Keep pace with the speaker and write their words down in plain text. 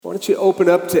Why don't you open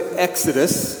up to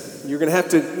Exodus? You're going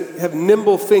to have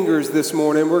nimble fingers this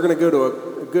morning. We're going to go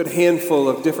to a good handful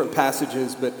of different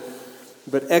passages, but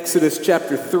Exodus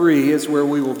chapter 3 is where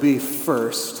we will be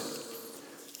first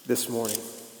this morning.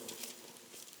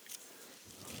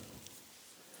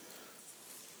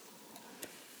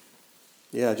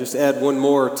 Yeah, just add one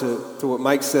more to what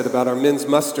Mike said about our men's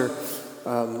muster.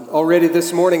 Already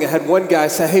this morning I had one guy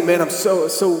say, "Hey man, I'm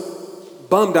so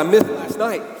bummed I missed last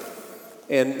night."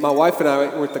 And my wife and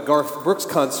I were at the Garth Brooks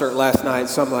concert last night,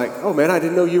 so I'm like, "Oh man, I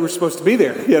didn't know you were supposed to be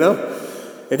there,"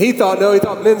 And he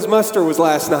thought men's muster was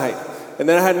last night. And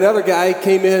then I had another guy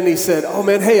came in and he said, "Oh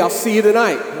man, hey, I'll see you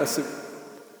tonight." I said,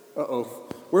 "Uh-oh,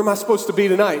 where am I supposed to be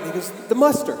tonight?" He goes, "The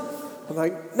muster." I'm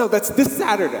like, "No, that's this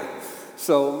Saturday."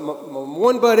 So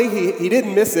one buddy, he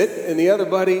didn't miss it, and the other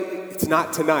buddy, it's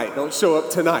not tonight. Don't show up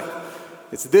tonight.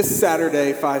 It's this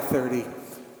Saturday, 5:30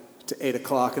 to 8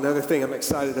 o'clock. Another thing I'm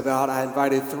excited about, I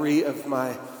invited 3 of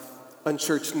my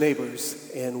unchurched neighbors,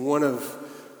 and one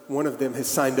of them has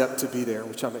signed up to be there,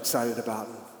 which I'm excited about,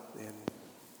 and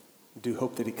do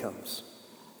hope that he comes.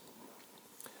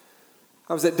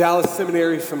 I was at Dallas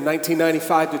Seminary from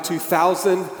 1995 to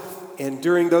 2000, and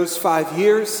during those 5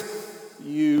 years,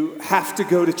 you have to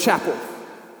go to chapel.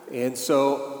 And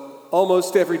so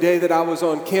almost every day that I was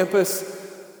on campus,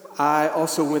 I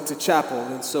also went to chapel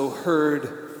and so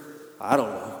heard, I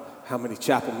don't know how many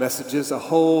chapel messages, a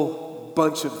whole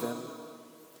bunch of them.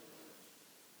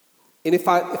 And if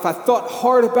I thought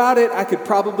hard about it, I could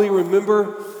probably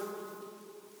remember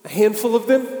a handful of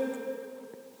them.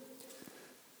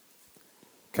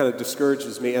 Kind of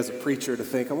discourages me as a preacher to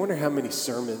think, I wonder how many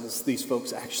sermons these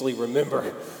folks actually remember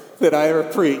that I ever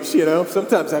preached,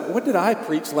 Sometimes what did I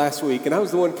preach last week? And I was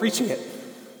the one preaching it.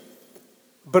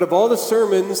 But of all the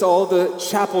sermons, all the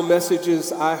chapel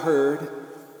messages I heard,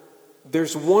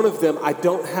 there's one of them I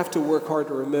don't have to work hard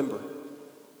to remember.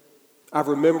 I've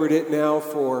remembered it now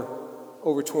for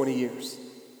over 20 years.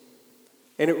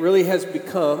 And it really has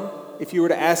become, if you were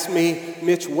to ask me,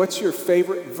 "Mitch, what's your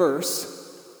favorite verse?"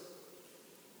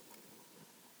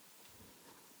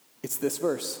 It's this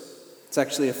verse. It's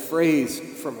actually a phrase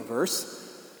from a verse,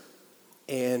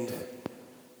 and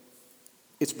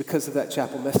it's because of that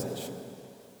chapel message.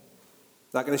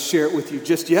 Not going to share it with you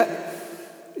just yet.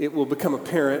 It will become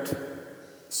apparent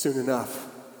soon enough.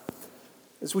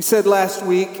 As we said last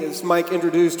week, as Mike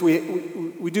introduced,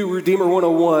 we do Redeemer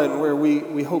 101, where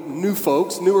we hope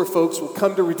newer folks will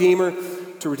come to Redeemer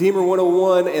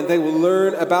 101, and they will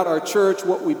learn about our church,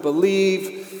 what we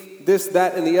believe, this,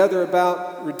 that, and the other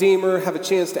about Redeemer, have a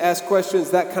chance to ask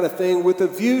questions, that kind of thing, with a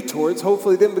view towards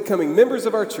hopefully them becoming members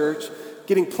of our church,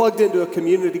 getting plugged into a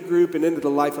community group and into the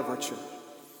life of our church.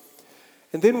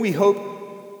 And then we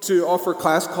hope to offer a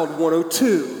class called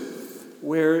 102,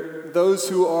 where those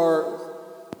who are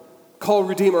called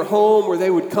Redeemer home, where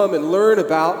they would come and learn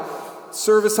about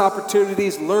service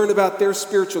opportunities, learn about their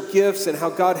spiritual gifts and how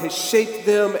God has shaped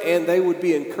them, and they would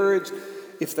be encouraged,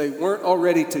 if they weren't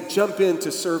already, to jump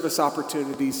into service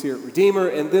opportunities here at Redeemer.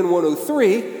 And then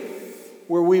 103,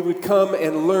 where we would come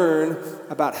and learn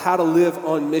about how to live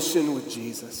on mission with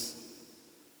Jesus.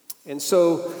 And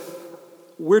so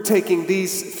we're taking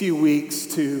these few weeks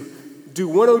to do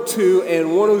 102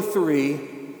 and 103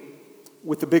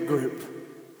 with the big group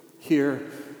here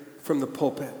from the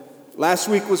pulpit. Last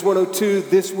week was 102,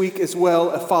 this week as well,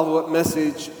 a follow-up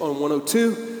message on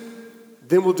 102.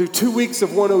 Then we'll do 2 weeks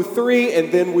of 103,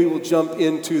 and then we will jump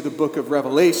into the book of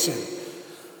Revelation.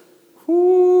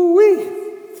 Woo-wee!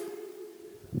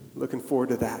 Looking forward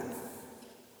to that.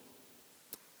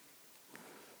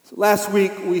 So last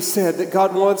week we said that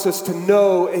God wants us to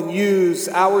know and use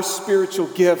our spiritual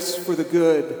gifts for the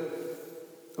good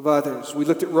of others. We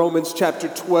looked at Romans chapter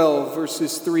 12,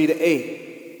 verses 3 to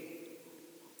 8.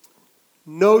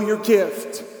 Know your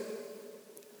gift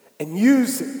and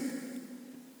use it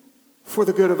for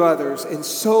the good of others. And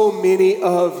so many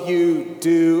of you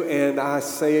do, and I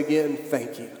say again,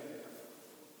 thank you.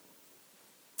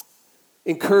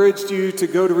 Encouraged you to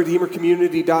go to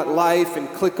redeemercommunity.life and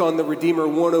click on the Redeemer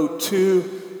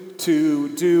 102 to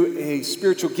do a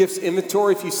spiritual gifts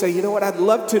inventory. If you say, "You know what, I'd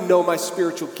love to know my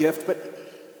spiritual gift, but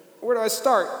where do I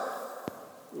start?"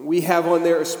 We have on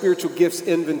there a spiritual gifts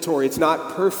inventory. It's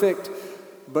not perfect,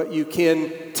 but you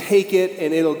can take it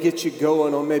and it'll get you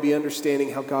going on maybe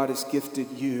understanding how God has gifted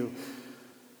you.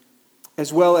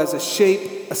 As well as a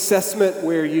shape assessment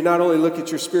where you not only look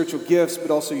at your spiritual gifts, but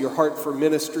also your heart for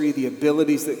ministry, the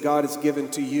abilities that God has given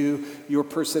to you, your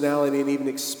personality, and even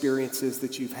experiences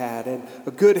that you've had. And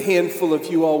a good handful of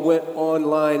you all went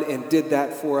online and did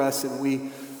that for us, and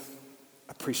we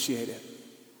appreciate it.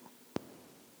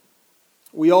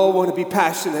 We all want to be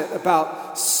passionate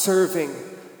about serving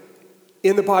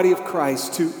in the body of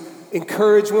Christ, to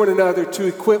encourage one another, to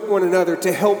equip one another,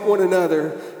 to help one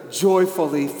another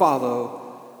joyfully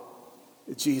follow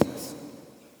Jesus.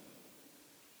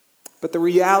 But the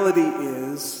reality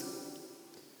is,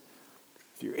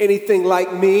 if you're anything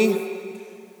like me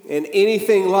and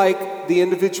anything like the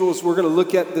individuals we're going to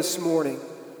look at this morning,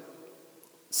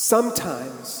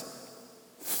 sometimes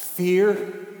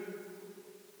fear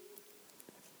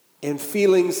and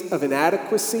feelings of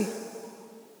inadequacy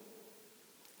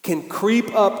can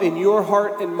creep up in your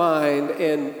heart and mind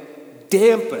and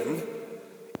dampen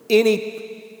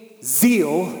any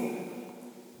zeal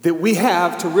that we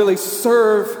have to really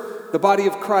serve the body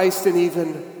of Christ and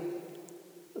even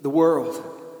the world.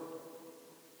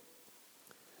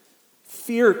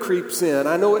 Fear creeps in.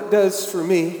 I know it does for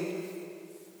me.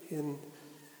 And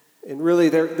really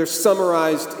they're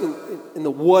summarized in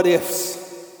the what ifs.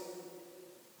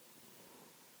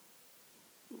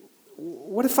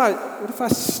 What if I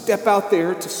step out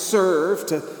there to serve,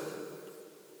 to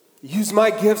use my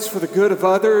gifts for the good of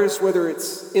others, whether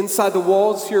it's inside the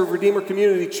walls here of Redeemer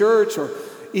Community Church or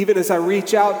even as I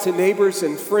reach out to neighbors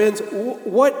and friends?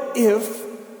 What if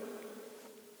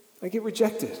I get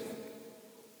rejected?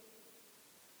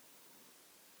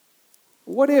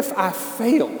 What if I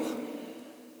fail?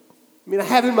 I mean, I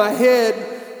have in my head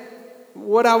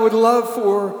what I would love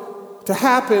for to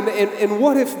happen, and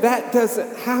what if that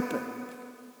doesn't happen?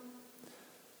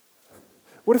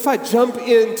 What if I jump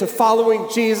into following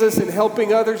Jesus and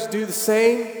helping others do the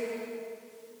same,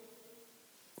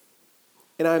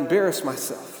 and I embarrass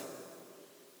myself?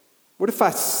 What if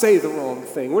I say the wrong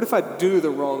thing? What if I do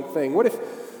the wrong thing? What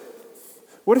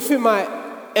if in my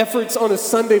efforts on a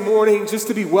Sunday morning just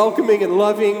to be welcoming and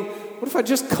loving, what if I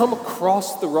just come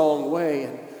across the wrong way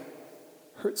and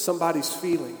hurt somebody's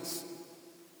feelings?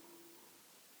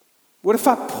 What if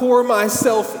I pour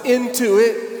myself into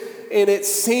it and it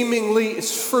seemingly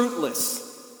is fruitless?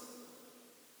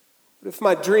 What if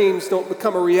my dreams don't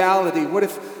become a reality? What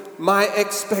if my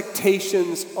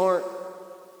expectations aren't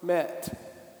met?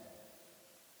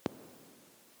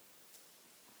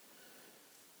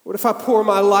 What if I pour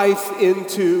my life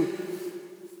into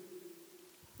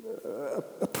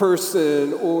a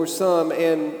person or some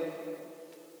and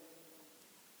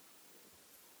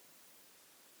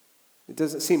it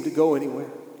doesn't seem to go anywhere?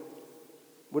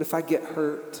 What if I get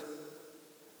hurt?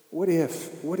 What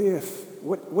if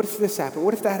this happened?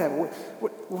 What if that happened?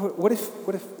 What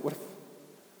if?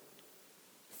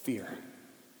 Fear.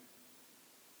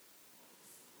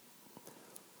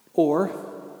 Or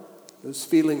those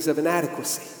feelings of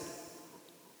inadequacy.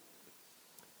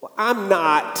 Well, I'm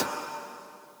not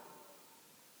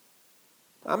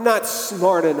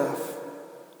smart enough.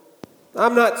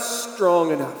 I'm not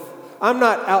strong enough. I'm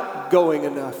not outgoing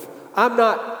enough. I'm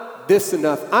not this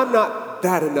enough. I'm not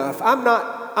that enough. I'm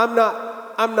not.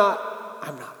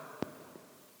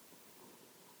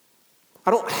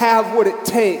 I don't have what it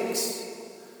takes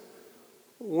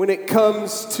when it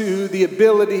comes to the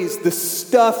abilities, the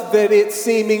stuff that it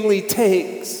seemingly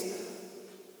takes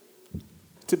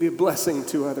to be a blessing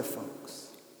to other folks.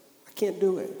 I can't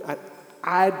do it.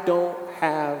 I don't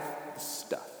have the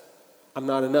stuff. I'm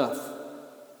not enough.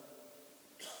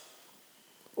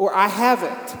 Or I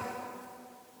haven't.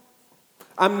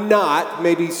 I'm not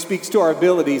maybe speaks to our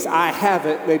abilities. I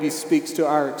haven't maybe speaks to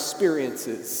our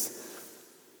experiences.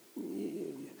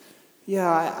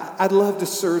 Yeah, I'd love to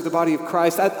serve the body of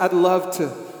Christ. I'd love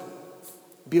to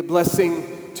be a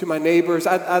blessing to my neighbors.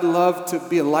 I'd love to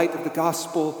be a light of the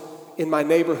gospel in my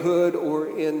neighborhood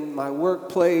or in my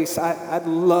workplace. I'd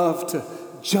love to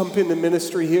jump into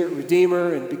ministry here at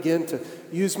Redeemer and begin to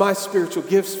use my spiritual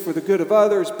gifts for the good of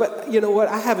others. But you know what?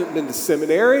 I haven't been to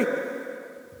seminary.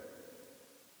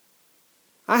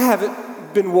 I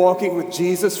haven't been walking with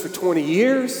Jesus for 20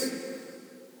 years.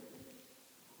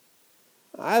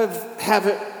 I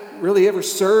haven't really ever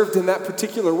served in that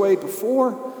particular way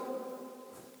before.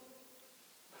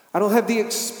 I don't have the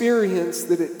experience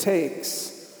that it takes.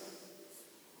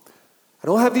 I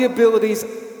don't have the abilities.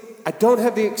 I don't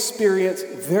have the experience.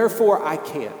 Therefore, I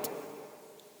can't.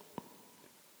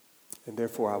 And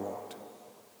therefore, I won't.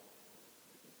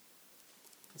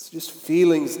 It's just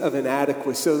feelings of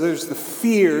inadequacy. So there's the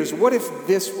fears. What if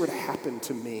this were to happen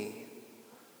to me?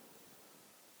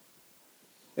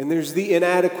 And there's the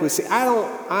inadequacy.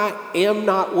 I am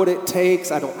not what it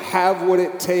takes. I don't have what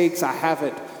it takes. I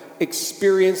haven't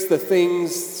experienced the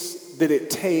things that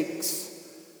it takes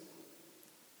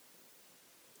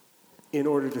in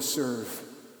order to serve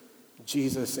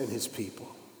Jesus and his people.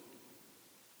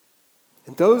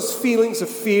 And those feelings of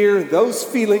fear, those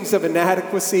feelings of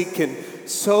inadequacy can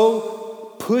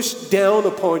so pushed down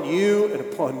upon you and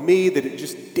upon me that it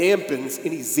just dampens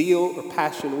any zeal or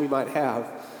passion we might have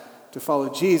to follow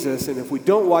Jesus. And if we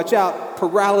don't watch out,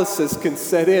 paralysis can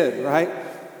set in, right?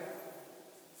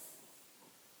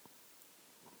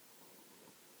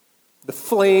 The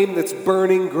flame that's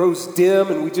burning grows dim,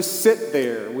 and we just sit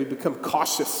there. We become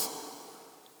cautious,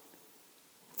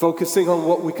 focusing on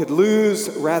what we could lose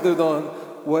rather than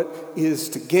what is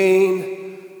to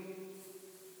gain.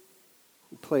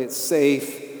 We play it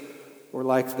safe. Or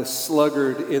like the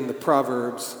sluggard in the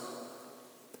Proverbs.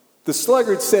 The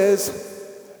sluggard says,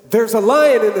 there's a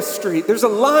lion in the street. There's a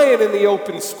lion in the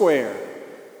open square.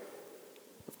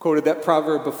 I've quoted that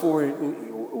proverb before.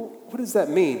 What does that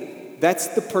mean? That's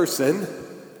the person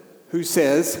who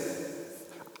says,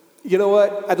 you know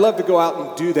what? I'd love to go out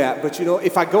and do that, but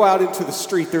if I go out into the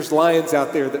street, there's lions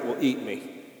out there that will eat me.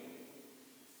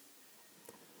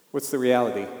 What's the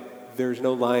reality? There's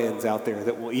no lions out there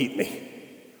that will eat me.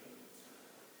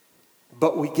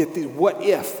 But we get the what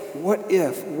if,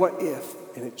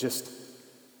 and it just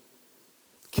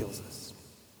kills us.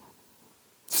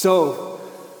 So,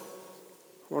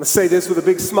 I want to say this with a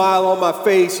big smile on my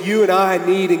face. You and I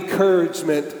need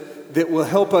encouragement that will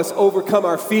help us overcome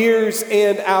our fears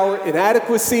and our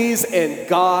inadequacies, and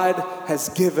God has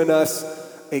given us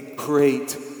a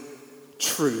great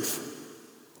truth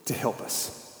to help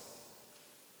us.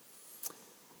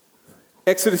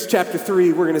 Exodus chapter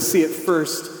 3, we're going to see it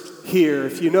first here.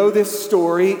 If you know this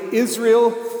story,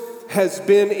 Israel has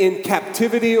been in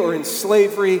captivity or in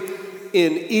slavery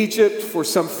in Egypt for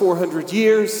some 400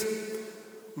 years.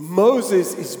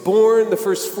 Moses is born. The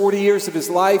first 40 years of his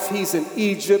life, he's in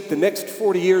Egypt. The next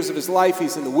 40 years of his life,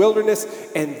 he's in the wilderness.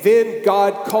 And then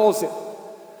God calls him.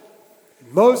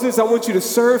 Moses, I want you to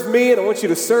serve me, and I want you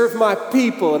to serve my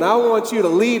people, and I want you to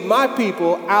lead my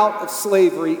people out of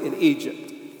slavery in Egypt.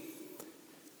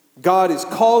 God is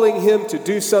calling him to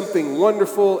do something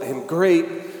wonderful and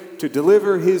great to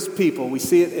deliver his people. We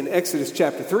see it in Exodus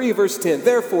chapter 3, verse 10.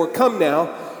 Therefore, come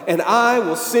now, and I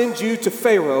will send you to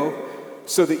Pharaoh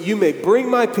so that you may bring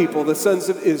my people, the sons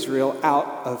of Israel, out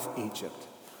of Egypt.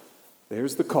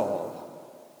 There's the call.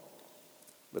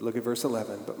 But look at verse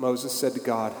 11. But Moses said to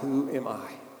God, who am I,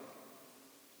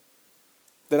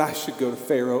 that I should go to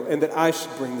Pharaoh and that I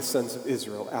should bring the sons of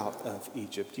Israel out of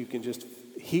Egypt? You can just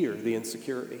hear the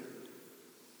insecurity.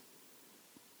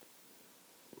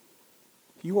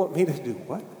 You want me to do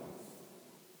what?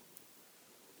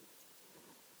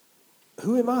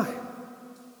 Who am I?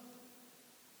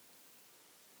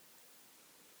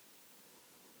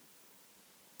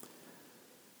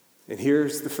 And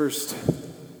here's the first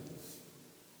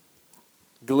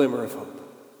glimmer of hope.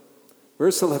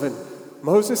 Verse 11,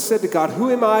 Moses said to God,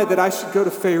 who am I that I should go to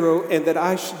Pharaoh and that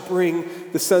I should bring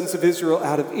the sons of Israel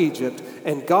out of Egypt?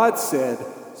 And God said,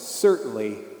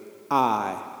 certainly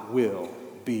I will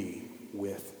be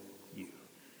with you.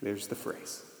 There's the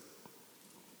phrase.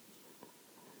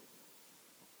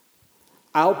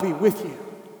 I'll be with you.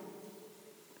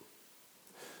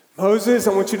 Moses,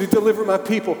 I want you to deliver my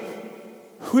people.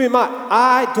 Who am I?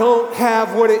 I don't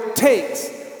have what it takes.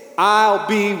 I'll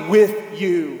be with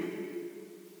you.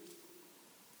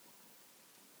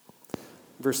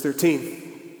 Verse 13.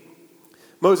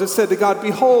 Moses said to God,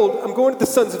 behold, I'm going to the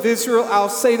sons of Israel. I'll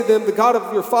say to them, the God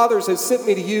of your fathers has sent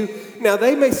me to you. Now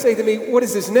they may say to me, what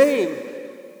is his name?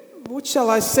 What shall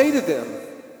I say to them?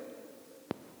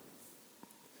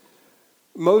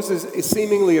 Moses is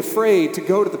seemingly afraid to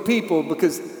go to the people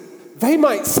because they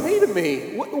might say to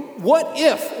me, what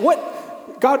if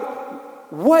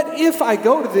I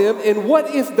go to them, and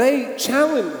what if they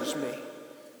challenge me?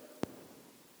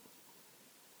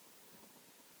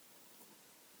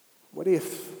 What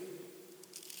if?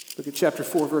 Look at chapter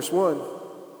 4, verse 1.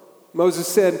 Moses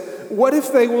said, what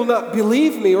if they will not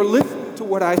believe me or listen to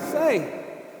what I say?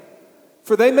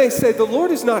 For they may say, the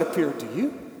Lord has not appeared to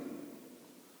you.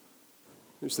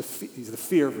 There's the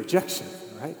fear of rejection,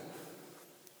 right?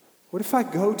 What if I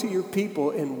go to your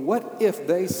people, and what if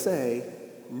they say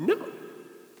no?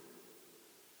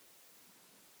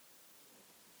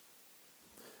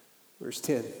 Verse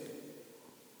 10.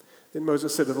 Then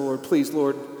Moses said to the Lord, please,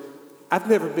 Lord, I've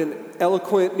never been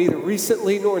eloquent, neither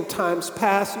recently nor in times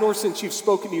past, nor since you've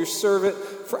spoken to your servant,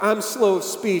 for I'm slow of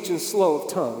speech and slow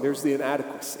of tongue. There's the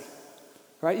inadequacy.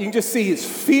 Right? You can just see his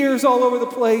fears all over the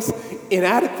place,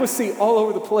 inadequacy all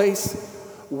over the place.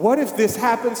 What if this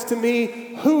happens to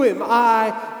me? Who am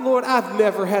I? Lord, I've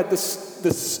never had the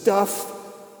stuff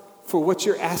for what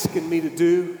you're asking me to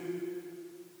do.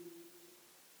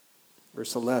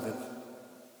 Verse 11,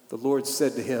 the Lord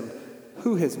said to him,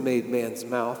 who has made man's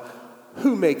mouth?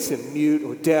 who makes him mute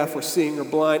or deaf or seeing or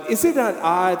blind? Is it not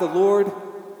I, the Lord?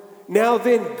 Now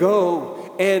then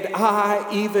go, and I,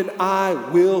 even I,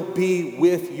 will be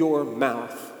with your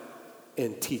mouth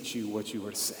and teach you what you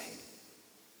are to say.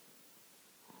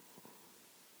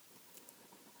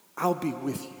 I'll be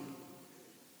with you.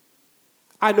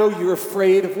 I know you're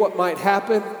afraid of what might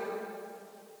happen.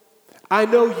 I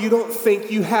know you don't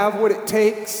think you have what it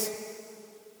takes.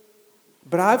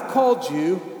 But I've called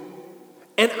you,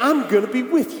 and I'm going to be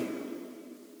with you.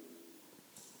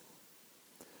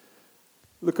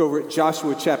 Look over at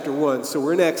Joshua chapter 1. So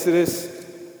we're in Exodus,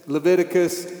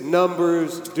 Leviticus,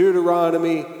 Numbers,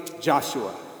 Deuteronomy,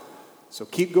 Joshua. So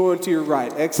keep going to your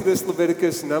right. Exodus,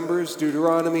 Leviticus, Numbers,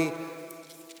 Deuteronomy,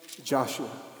 Joshua.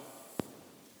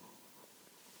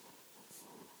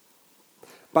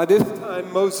 By this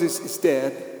time, Moses is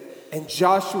dead, and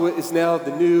Joshua is now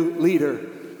the new leader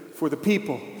for the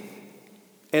people.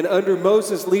 And under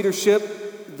Moses'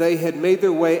 leadership, they had made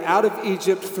their way out of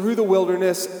Egypt through the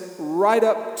wilderness, right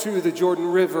up to the Jordan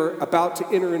River, about to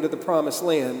enter into the promised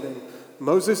land. And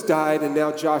Moses died, and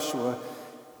now Joshua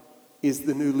is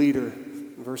the new leader.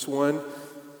 Verse 1,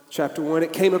 chapter 1,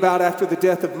 it came about after the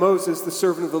death of Moses, the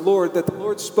servant of the Lord, that the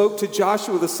Lord spoke to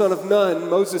Joshua, the son of Nun,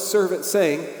 Moses' servant,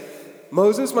 saying,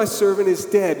 Moses, my servant, is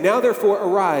dead. Now therefore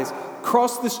arise,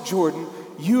 cross this Jordan,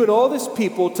 you and all this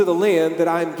people, to the land that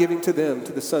I am giving to them,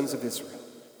 to the sons of Israel.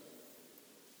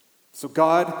 So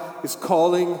God is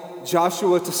calling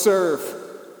Joshua to serve,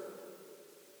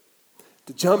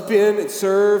 to jump in and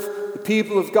serve the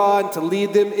people of God, to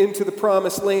lead them into the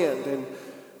promised land. And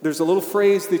there's a little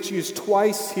phrase that's used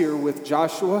twice here with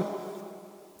Joshua,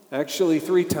 actually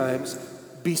 3 times.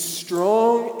 Be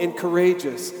strong and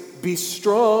courageous. Be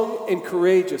strong and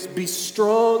courageous. Be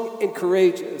strong and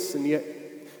courageous. And yet,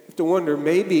 you have to wonder,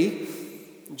 maybe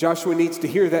Joshua needs to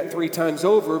hear that 3 times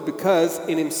over because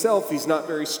in himself he's not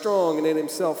very strong and in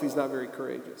himself he's not very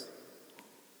courageous.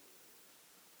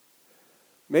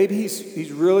 Maybe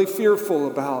he's really fearful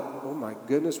about, oh my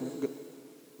goodness,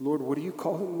 Lord, what are you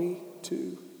calling me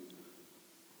to?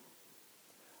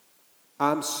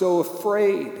 I'm so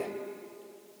afraid.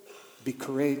 Be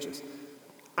courageous.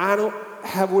 I don't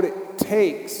have what it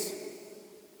takes.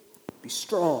 Be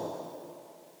strong.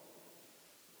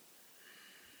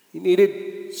 He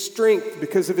needed strength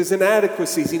because of his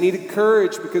inadequacies. He needed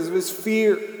courage because of his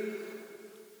fear.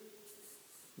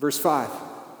 Verse 5.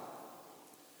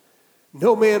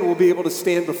 No man will be able to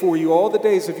stand before you all the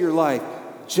days of your life.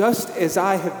 Just as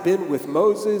I have been with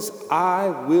Moses, I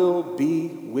will be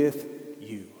with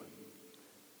you.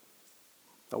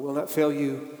 I will not fail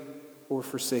you or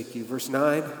forsake you. Verse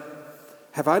 9.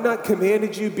 Have I not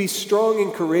commanded you, be strong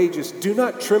and courageous? Do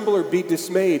not tremble or be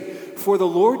dismayed, for the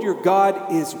Lord your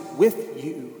God is with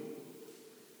you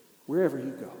wherever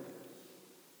you go.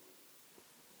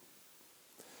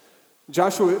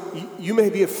 Joshua, you may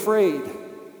be afraid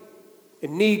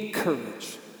and need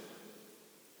courage.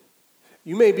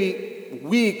 You may be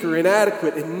weak or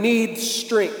inadequate and need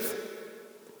strength.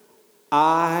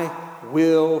 I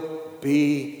will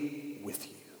be with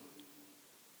you.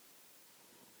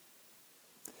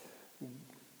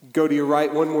 Go to your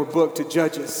right, one more book, to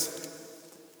Judges,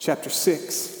 chapter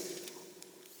 6.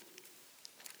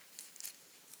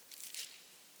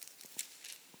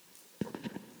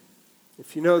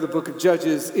 If you know the book of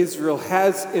Judges, Israel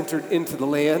has entered into the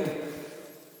land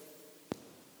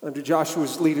under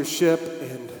Joshua's leadership,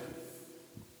 and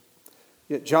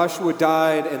yet Joshua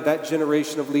died, and that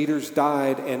generation of leaders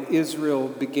died, and Israel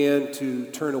began to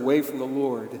turn away from the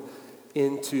Lord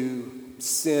into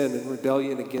sin and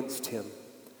rebellion against him.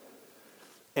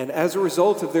 And as a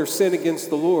result of their sin against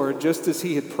the Lord, just as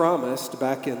he had promised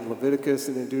back in Leviticus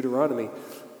and in Deuteronomy,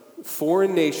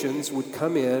 foreign nations would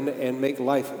come in and make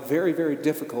life very, very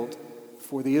difficult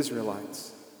for the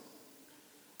Israelites.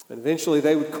 And eventually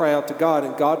they would cry out to God,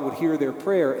 and God would hear their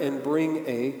prayer and bring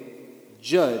a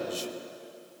judge,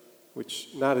 which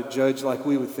not a judge like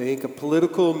we would think, a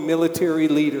political military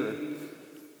leader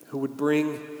who would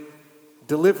bring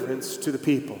deliverance to the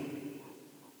people.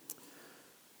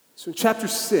 So in chapter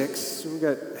 6, we've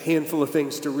got a handful of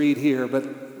things to read here, but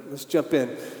let's jump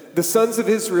in. The sons of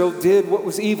Israel did what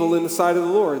was evil in the sight of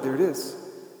the Lord. There it is.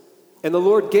 And the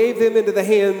Lord gave them into the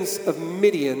hands of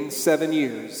Midian 7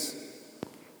 years.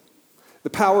 The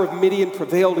power of Midian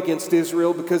prevailed against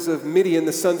Israel. Because of Midian,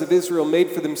 the sons of Israel made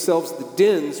for themselves the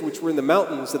dens which were in the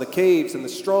mountains and the caves and the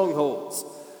strongholds.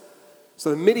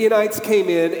 So the Midianites came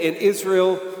in, and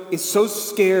Israel is so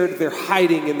scared they're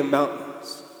hiding in the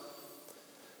mountains.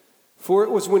 For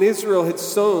it was when Israel had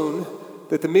sown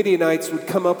that the Midianites would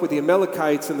come up with the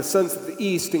Amalekites and the sons of the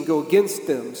east and go against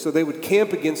them. So they would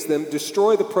camp against them,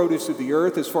 destroy the produce of the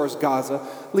earth as far as Gaza,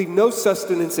 leave no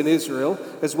sustenance in Israel,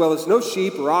 as well as no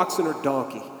sheep or oxen or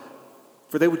donkey.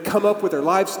 For they would come up with their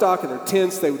livestock and their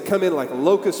tents. They would come in like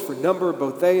locusts for number.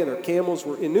 Both they and their camels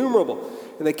were innumerable.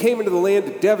 And they came into the land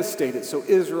to devastate it. So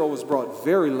Israel was brought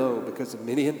very low because of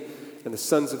Midian, and the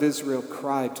sons of Israel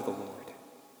cried to the Lord.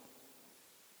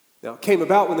 Now it came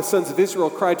about when the sons of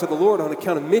Israel cried to the Lord on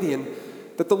account of Midian,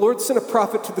 that the Lord sent a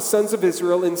prophet to the sons of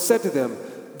Israel and said to them,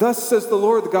 "Thus says the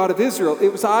Lord, the God of Israel,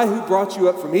 it was I who brought you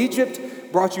up from Egypt,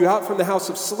 brought you out from the house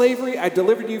of slavery. I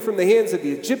delivered you from the hands of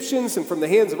the Egyptians and from the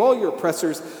hands of all your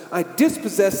oppressors. I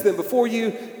dispossessed them before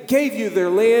you, gave you their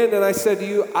land, and I said to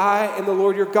you, I am the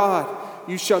Lord your God.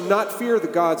 You shall not fear the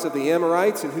gods of the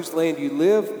Amorites in whose land you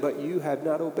live, but you have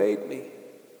not obeyed me."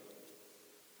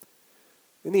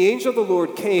 Then the angel of the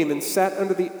Lord came and sat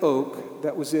under the oak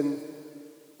that was in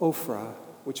Ophrah,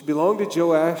 which belonged to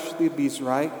Joash the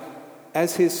Abiezrite,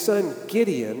 as his son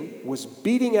Gideon was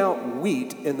beating out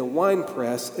wheat in the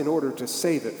winepress in order to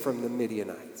save it from the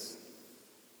Midianites.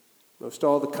 Most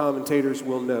all the commentators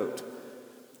will note,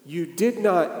 you did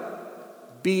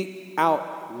not beat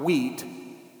out wheat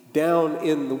down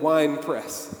in the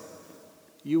winepress.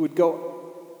 You would go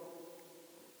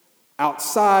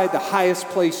outside, the highest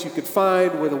place you could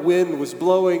find where the wind was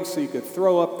blowing so you could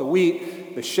throw up the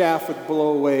wheat. The chaff would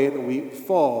blow away and the wheat would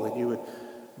fall, and you would,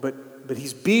 but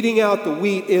he's beating out the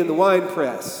wheat in the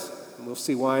winepress. And we'll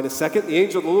see why in a second. The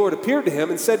angel of the Lord appeared to him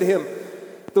and said to him,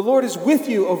 "The Lord is with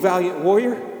you, O valiant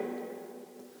warrior,"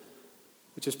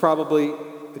 which is probably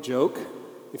a joke,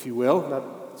 if you will. Not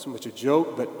so much a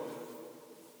joke, but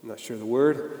I'm not sure the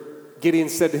word. Gideon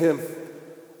said to him,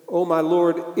 "O my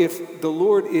Lord, if the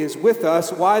Lord is with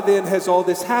us, why then has all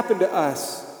this happened to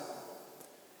us?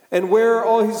 And where are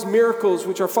all his miracles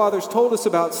which our fathers told us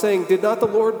about, saying, did not the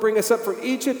Lord bring us up from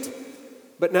Egypt?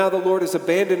 But now the Lord has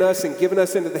abandoned us and given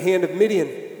us into the hand of Midian."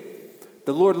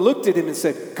 The Lord looked at him and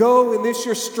said, "Go in this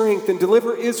your strength and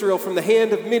deliver Israel from the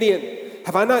hand of Midian.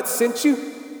 Have I not sent you?"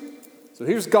 So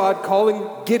here's God calling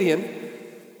Gideon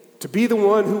to be the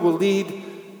one who will lead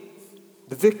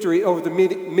the victory over the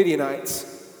Midianites.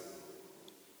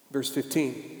 Verse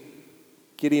 15,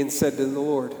 Gideon said to the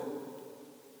Lord,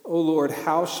 "O Lord,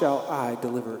 how shall I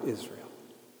deliver Israel?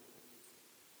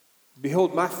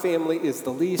 Behold, my family is the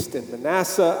least in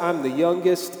Manasseh. I'm the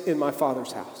youngest in my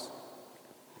father's house.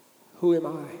 Who am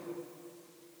I?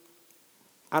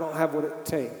 I don't have what it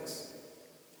takes.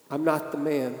 I'm not the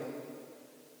man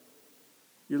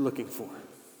you're looking for."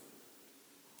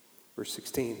 Verse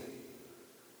 16,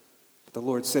 but the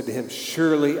Lord said to him,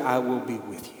 "Surely I will be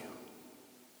with you,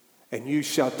 and you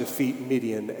shall defeat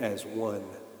Midian as one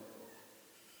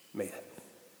man.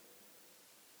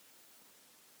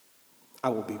 I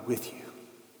will be with you."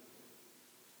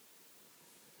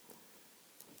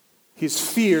 His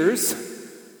fears,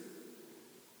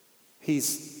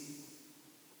 he's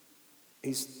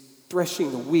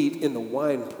threshing the wheat in the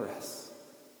winepress.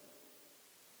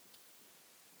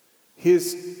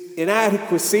 His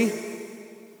inadequacy,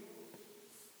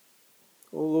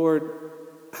 "O Lord,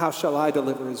 how shall I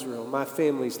deliver Israel? My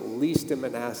family's least in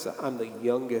Manasseh. I'm the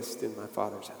youngest in my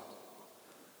father's house,"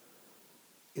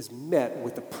 is met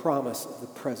with the promise of the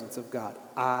presence of God.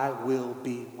 I will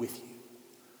be with you.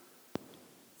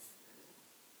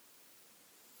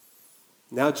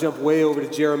 Now jump way over to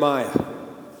Jeremiah.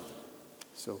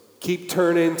 So keep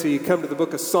turning till you come to the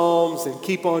book of Psalms and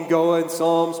keep on going.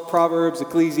 Psalms, Proverbs,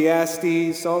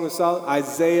 Ecclesiastes, Song of Solomon,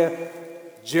 Isaiah,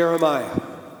 Jeremiah.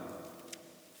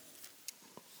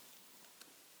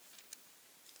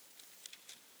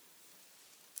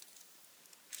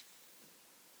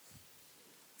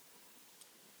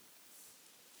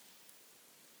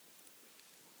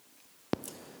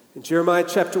 In Jeremiah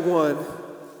chapter 1,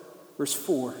 verse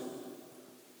 4,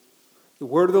 the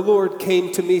word of the Lord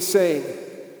came to me saying,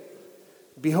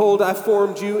 "Behold, I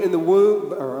formed you in the womb,"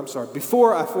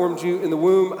 before I formed you in the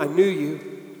womb, I knew you.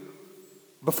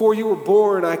 Before you were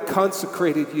born, I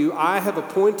consecrated you. I have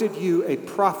appointed you a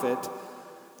prophet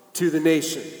to the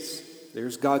nations.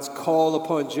 There's God's call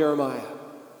upon Jeremiah.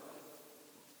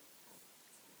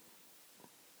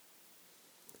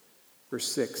 Verse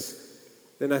 6.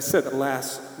 Then I said,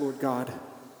 "Alas, Lord God,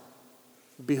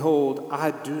 behold,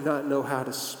 I do not know how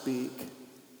to speak,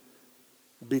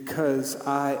 because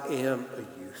I am a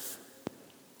youth."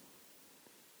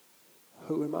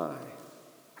 Who am I?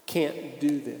 I can't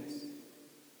do this.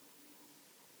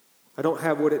 I don't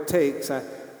have what it takes. I'm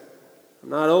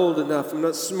not old enough. I'm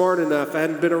not smart enough. I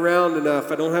hadn't been around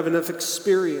enough. I don't have enough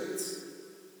experience.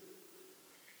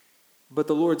 But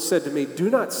the Lord said to me, do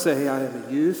not say I am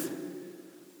a youth,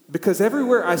 because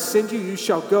everywhere I send you, you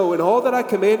shall go, and all that I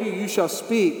command you, you shall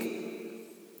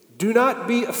speak. Do not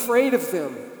be afraid of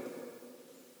them.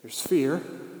 There's fear,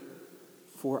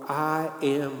 for I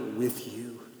am with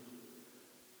you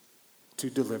to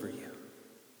deliver you,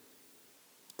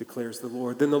 declares the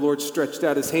Lord. Then the Lord stretched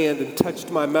out his hand and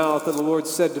touched my mouth, and the Lord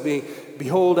said to me,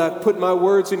 behold, I've put my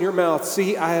words in your mouth.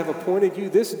 See, I have appointed you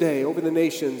this day over the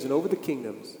nations and over the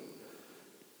kingdoms,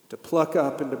 to pluck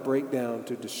up and to break down,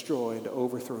 to destroy and to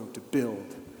overthrow, to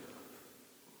build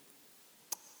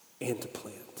and to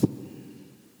plant.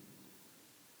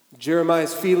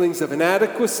 Jeremiah's feelings of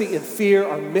inadequacy and fear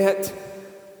are met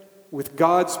with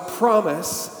God's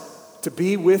promise to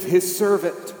be with his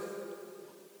servant.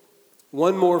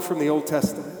 One more from the Old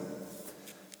Testament.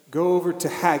 Go over to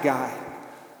Haggai.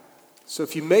 So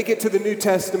if you make it to the New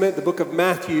Testament, the book of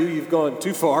Matthew, you've gone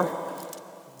too far.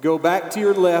 Go back to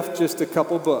your left just a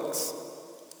couple books.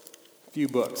 A few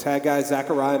books. Haggai,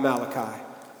 Zechariah, Malachi.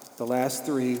 The last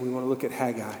three, we want to look at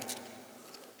Haggai.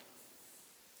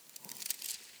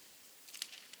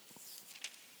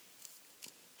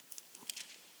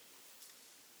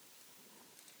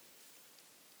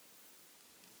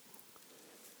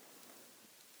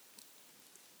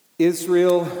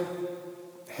 Israel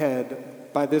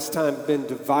had by this time been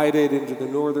divided into the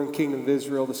northern kingdom of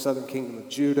Israel, the southern kingdom of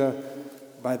Judah.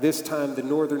 By this time, the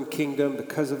northern kingdom,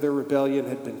 because of their rebellion,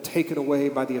 had been taken away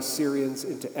by the Assyrians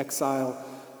into exile.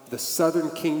 The southern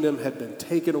kingdom had been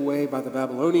taken away by the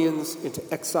Babylonians into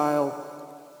exile.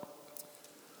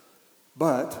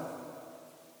 But,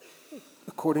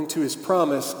 according to his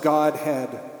promise, God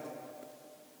had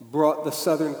brought the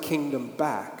southern kingdom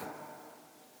back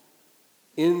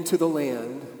into the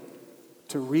land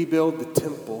to rebuild the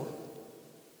temple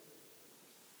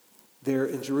there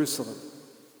in Jerusalem.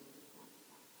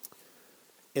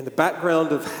 In the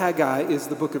background of Haggai is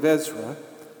the book of Ezra,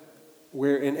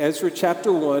 where in Ezra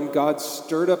chapter 1, God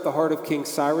stirred up the heart of King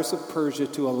Cyrus of Persia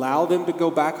to allow them to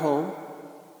go back home.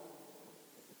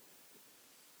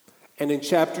 And in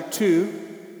chapter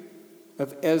 2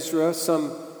 of Ezra,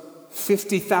 some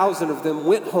 50,000 of them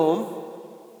went home,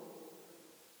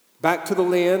 back to the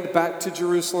land, back to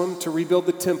Jerusalem to rebuild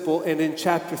the temple. And in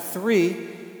chapter 3,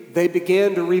 they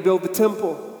began to rebuild the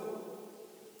temple.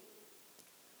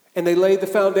 And they laid the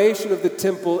foundation of the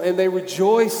temple, and they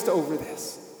rejoiced over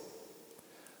this.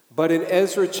 But in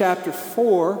Ezra chapter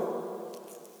 4,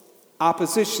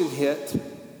 opposition hit,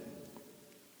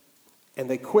 and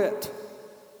they quit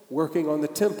working on the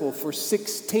temple. For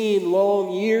 16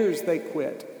 long years they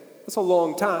quit. That's a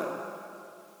long time.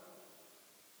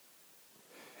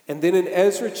 And then in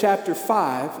Ezra chapter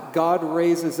 5, God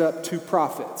raises up two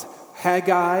prophets,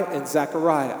 Haggai and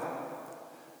Zechariah,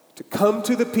 to come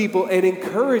to the people and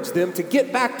encourage them to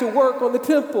get back to work on the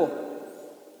temple.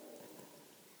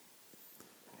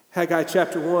 Haggai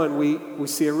chapter 1, we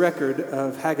see a record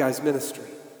of Haggai's ministry.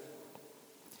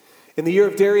 In the year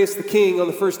of Darius the king, on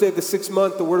the first day of the 6th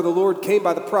month, the word of the Lord came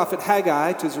by the prophet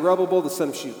Haggai to Zerubbabel the son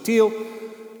of Shealtiel,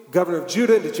 governor of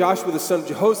Judah, and to Joshua the son of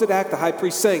Jehozadak, the high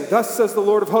priest, saying, thus says the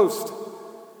Lord of hosts,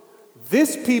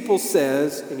 this people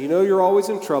says, and you know you're always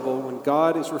in trouble when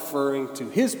God is referring to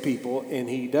his people, and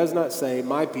he does not say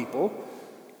my people,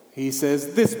 he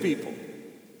says this people.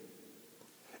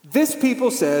 This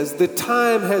people says, the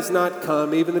time has not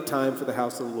come, even the time for the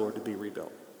house of the Lord to be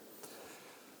rebuilt.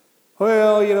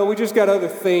 Well, we just got other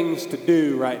things to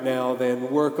do right now than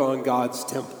work on God's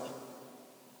temple.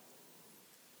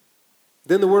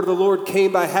 Then the word of the Lord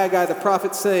came by Haggai the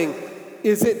prophet, saying,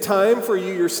 is it time for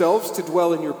you yourselves to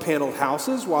dwell in your paneled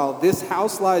houses while this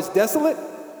house lies desolate?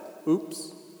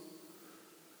 Oops.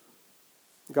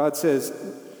 God says,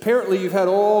 apparently you've had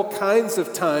all kinds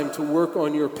of time to work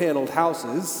on your paneled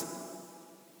houses,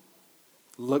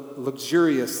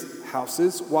 luxurious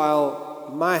houses,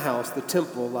 while my house, the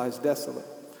temple, lies desolate.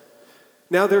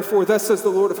 Now therefore, thus says the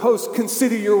Lord of hosts,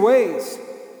 consider your ways.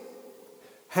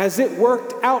 Has it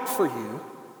worked out for you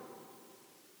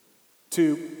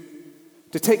to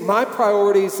take my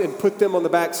priorities and put them on the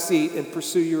back seat and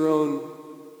pursue your own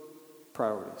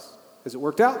priorities? Has it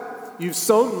worked out? You've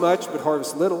sown much but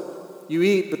harvest little. You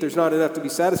eat, but there's not enough to be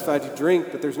satisfied. You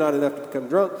drink, but there's not enough to become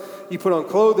drunk. You put on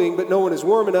clothing, but no one is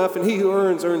warm enough. And he who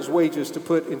earns wages to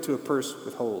put into a purse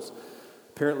with holes.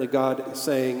 Apparently God is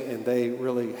saying, and they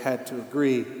really had to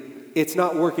agree, it's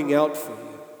not working out for you.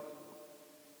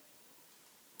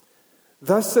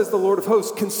 Thus says the Lord of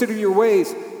hosts, consider your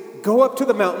ways. Go up to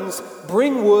the mountains,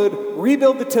 bring wood,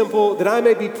 rebuild the temple, that I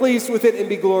may be pleased with it and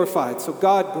be glorified. So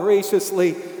God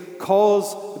graciously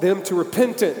calls them to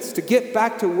repentance, to get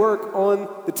back to work on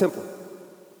the temple.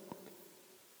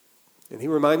 And he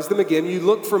reminds them again, you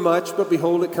look for much, but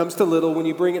behold, it comes to little. When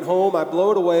you bring it home, I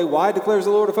blow it away. Why, declares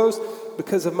the Lord of hosts?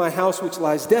 Because of my house which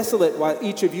lies desolate, while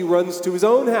each of you runs to his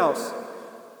own house.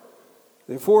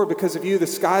 Therefore, because of you, the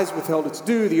skies withheld its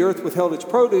dew, the earth withheld its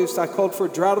produce. I called for a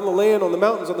drought on the land, on the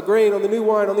mountains, on the grain, on the new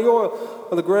wine, on the oil,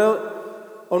 on the ground,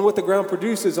 on what the ground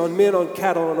produces, on men, on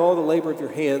cattle, on all the labor of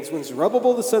your hands. When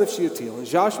Zerubbabel the son of Shealtiel and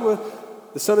Joshua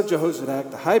the son of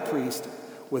Jehozadak, the high priest,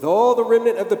 with all the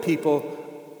remnant of the people,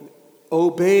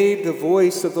 obeyed the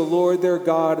voice of the Lord their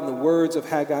God and the words of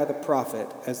Haggai the prophet,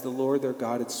 as the Lord their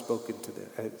God had spoken to them,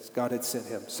 as God had sent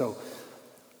him. So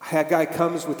Haggai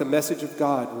comes with the message of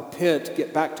God, repent,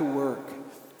 get back to work,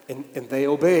 and they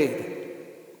obeyed.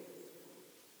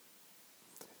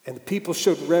 And the people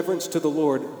showed reverence to the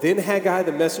Lord. Then Haggai,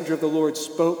 the messenger of the Lord,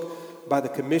 spoke by the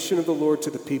commission of the Lord to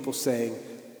the people, saying,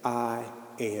 I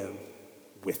am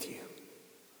with you.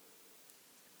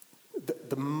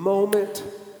 The moment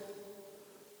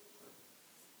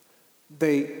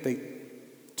they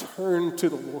turn to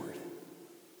the Lord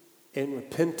in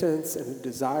repentance and a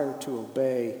desire to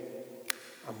obey,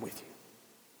 I'm with you.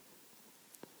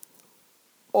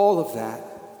 All of that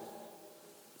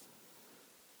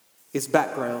is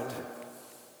background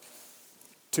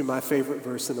to my favorite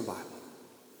verse in the Bible.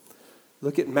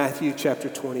 Look at Matthew chapter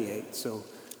 28. So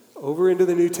over into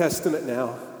the New Testament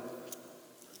now.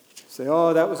 Say,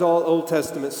 oh, that was all Old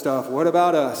Testament stuff. What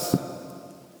about us?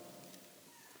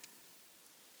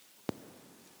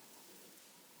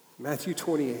 Matthew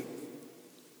 28.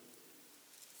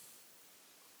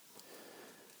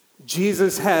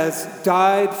 Jesus has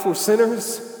died for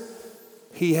sinners.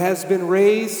 He has been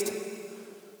raised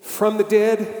from the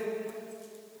dead.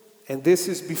 And this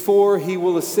is before he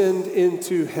will ascend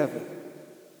into heaven.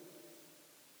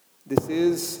 This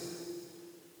is,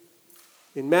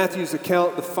 in Matthew's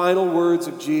account, the final words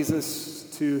of Jesus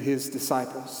to his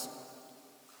disciples.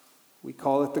 We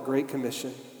call it the Great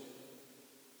Commission.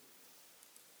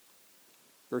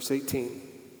 Verse 18,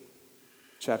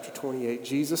 chapter 28,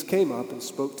 Jesus came up and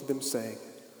spoke to them, saying,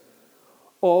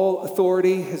 all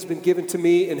authority has been given to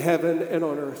me in heaven and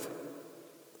on earth.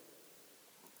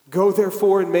 Go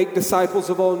therefore and make disciples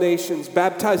of all nations,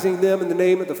 baptizing them in the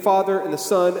name of the Father and the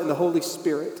Son and the Holy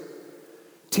Spirit,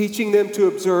 teaching them to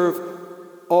observe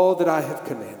all that I have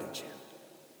commanded you.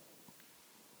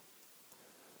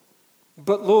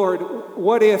 But Lord,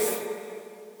 what if,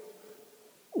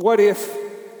 Lord,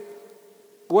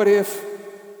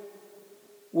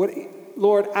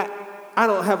 I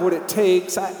don't have what it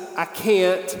takes. I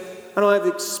can't. I don't have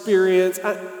the experience.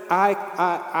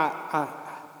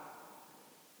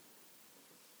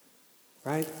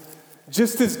 Right?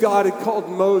 Just as God had called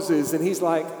Moses, and he's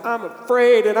like, I'm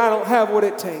afraid and I don't have what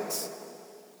it takes.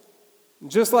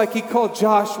 Just like he called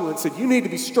Joshua and said, you need to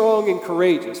be strong and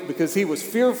courageous, because he was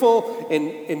fearful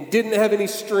and didn't have any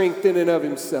strength in and of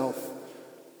himself.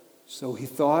 So he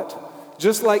thought,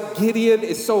 just like Gideon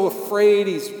is so afraid,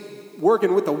 he's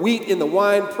working with the wheat in the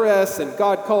wine press, and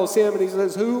God calls him and he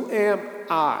says, who am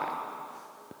I?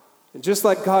 And just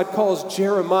like God calls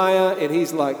Jeremiah and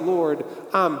he's like, Lord,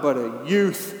 I'm but a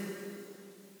youth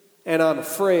and I'm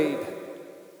afraid.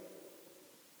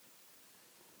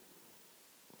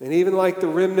 And even like the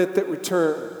remnant that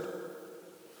returned,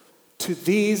 to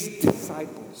these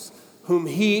disciples whom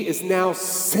he is now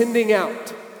sending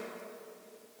out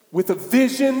with a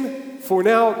vision for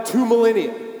now 2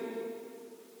 millennia.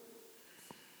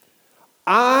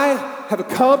 I have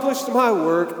accomplished my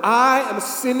work. I am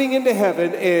ascending into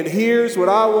heaven, and here's what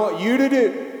I want you to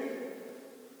do.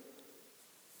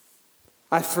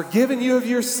 I've forgiven you of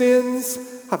your sins.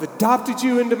 I've adopted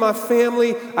you into my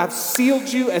family. I've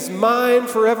sealed you as mine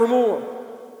forevermore.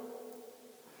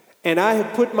 And I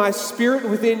have put my spirit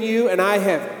within you, and I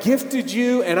have gifted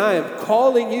you, and I am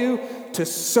calling you to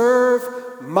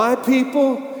serve my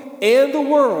people and the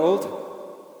world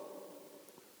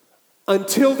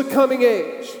until the coming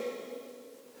age.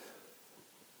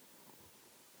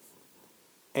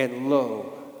 And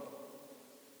lo,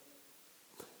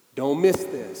 don't miss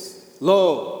this.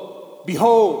 Lo,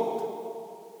 behold.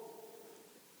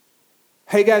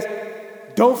 Hey guys,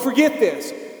 don't forget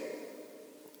this.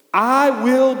 I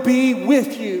will be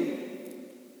with you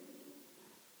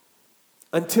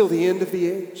until the end of the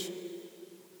age.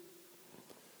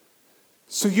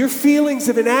 So your feelings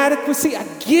of inadequacy, I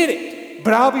get it,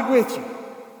 but I'll be with you.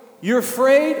 You're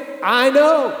afraid? I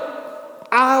know.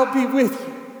 I'll be with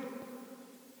you.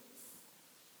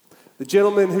 The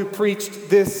gentleman who preached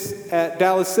this at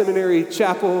Dallas Seminary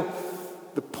Chapel,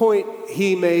 the point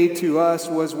he made to us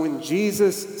was when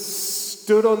Jesus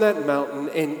stood on that mountain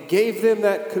and gave them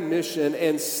that commission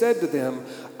and said to them,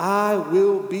 I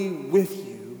will be with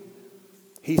you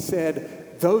He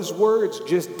said those words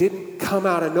just didn't come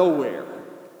out of nowhere.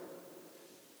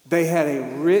 They had a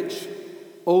rich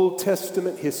Old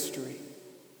Testament history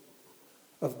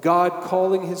of God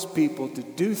calling his people to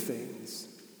do things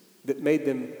that made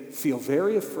them feel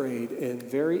very afraid and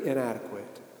very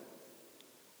inadequate.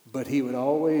 But he would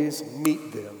always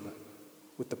meet them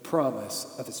with the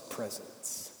promise of his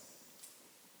presence.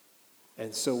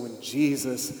 And so when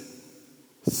Jesus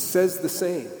says the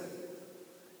same,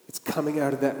 it's coming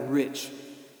out of that rich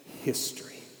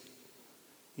history.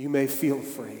 You may feel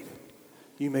afraid.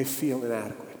 You may feel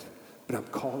inadequate. But I'm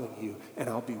calling you, and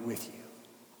I'll be with you.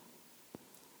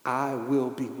 I will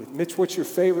be with you. Mitch, what's your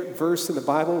favorite verse in the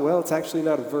Bible? Well, it's actually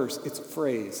not a verse. It's a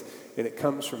phrase. And it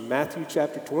comes from Matthew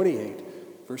chapter 28,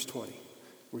 verse 20,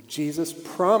 where Jesus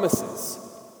promises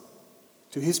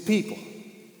to his people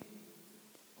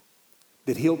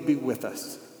that he'll be with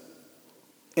us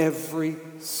every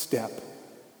step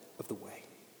of the way.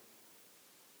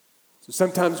 So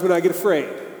sometimes when I get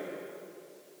afraid,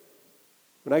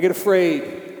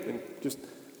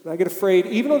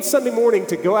 even on Sunday morning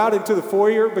to go out into the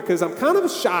foyer, because I'm kind of a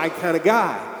shy kind of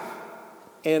guy,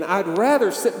 and I'd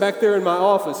rather sit back there in my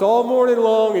office all morning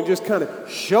long and just kind of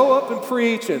show up and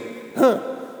preach and,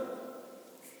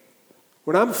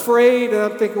 when I'm afraid and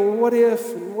I'm thinking, well, what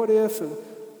if, and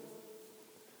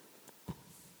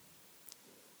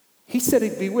he said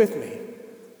he'd be with me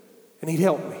and he'd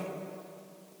help me.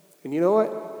 And you know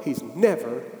what? He's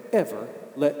never, ever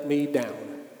let me down.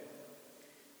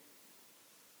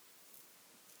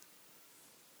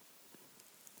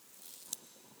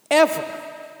 Ever.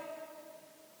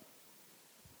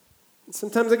 And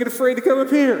sometimes I get afraid to come up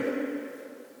here.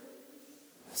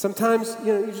 Sometimes,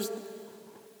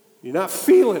 you're not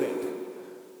feeling it.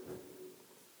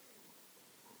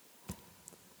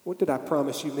 What did I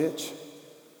promise you, Mitch?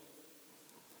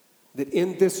 That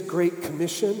in this great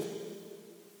commission,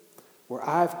 where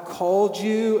I've called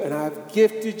you and I've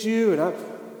gifted you and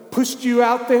I've pushed you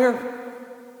out there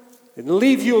and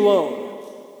leave you alone,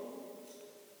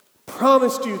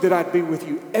 promised you that I'd be with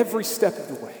you every step of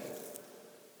the way.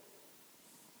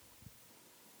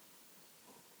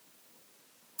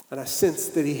 And I sense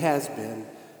that he has been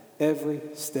every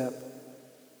step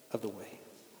of the way.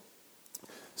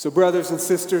 So brothers and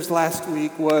sisters, last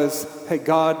week was, hey,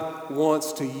 God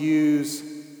wants to use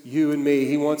you and me.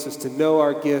 He wants us to know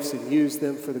our gifts and use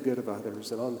them for the good of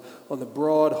others. And on the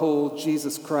broad whole,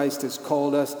 Jesus Christ has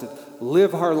called us to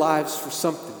live our lives for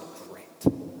something great.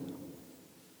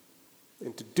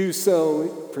 And to do so,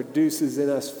 it produces in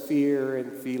us fear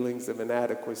and feelings of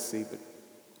inadequacy. But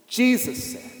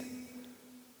Jesus said,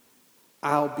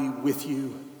 I'll be with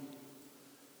you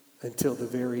until the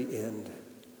very end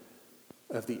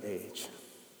of the age.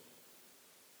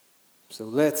 So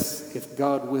if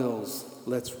God wills,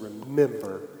 let's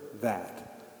remember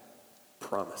that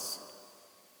promise.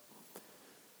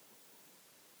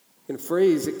 In a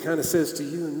phrase, it kind of says to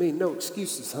you and me, no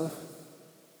excuses, huh?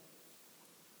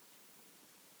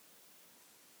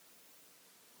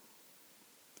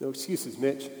 No excuses,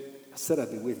 Mitch. I said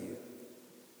I'd be with you.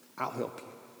 I'll help you.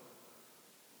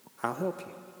 I'll help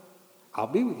you. I'll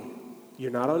be with you.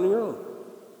 You're not on your own.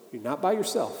 You're not by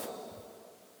yourself.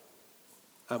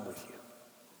 I'm with you.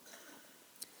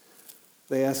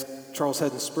 They asked Charles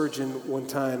Haddon Spurgeon one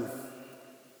time,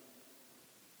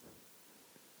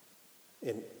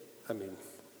 and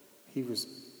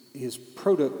his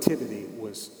productivity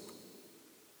was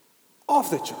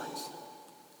off the charts.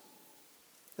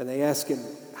 And they asked him,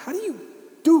 how do you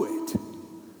do it?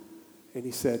 And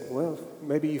he said, well,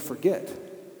 maybe you forget.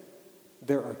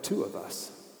 There are two of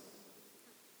us.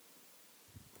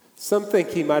 Some think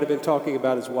he might have been talking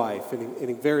about his wife, and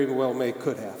he very well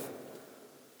could have.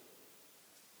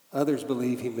 Others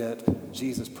believe he meant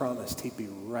Jesus promised he'd be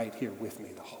right here with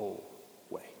me the whole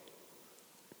way.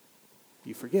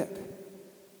 You forget.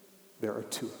 There are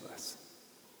two of us.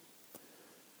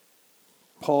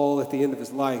 Paul, at the end of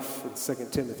his life in 2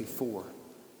 Timothy 4,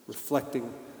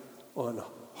 reflecting on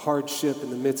hardship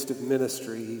in the midst of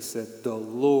ministry, he said, the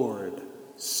Lord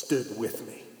stood with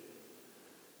me,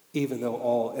 even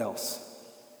though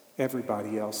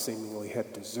everybody else seemingly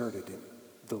had deserted him.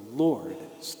 The Lord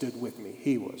stood with me.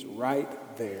 He was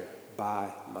right there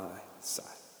by my side.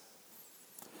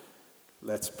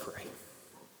 Let's pray.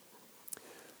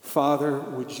 Father,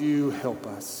 would you help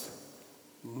us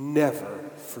never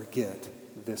forget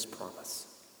this promise,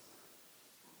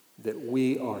 that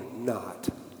we are not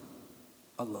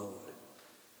alone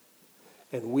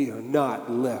and we are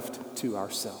not left to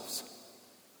ourselves.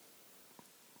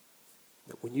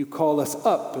 That when you call us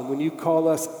up and when you call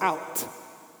us out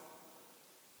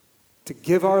to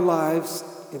give our lives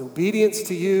in obedience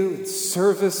to you, in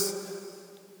service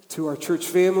to our church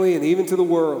family, and even to the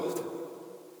world.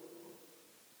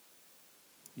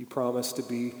 You promise to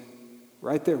be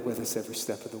right there with us every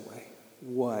step of the way.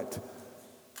 What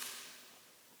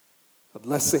a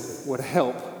blessing, what a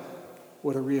help,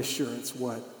 what a reassurance,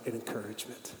 what an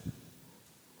encouragement.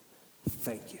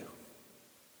 Thank you.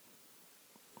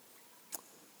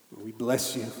 We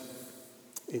bless you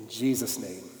in Jesus'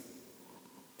 name.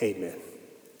 Amen.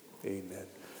 Amen.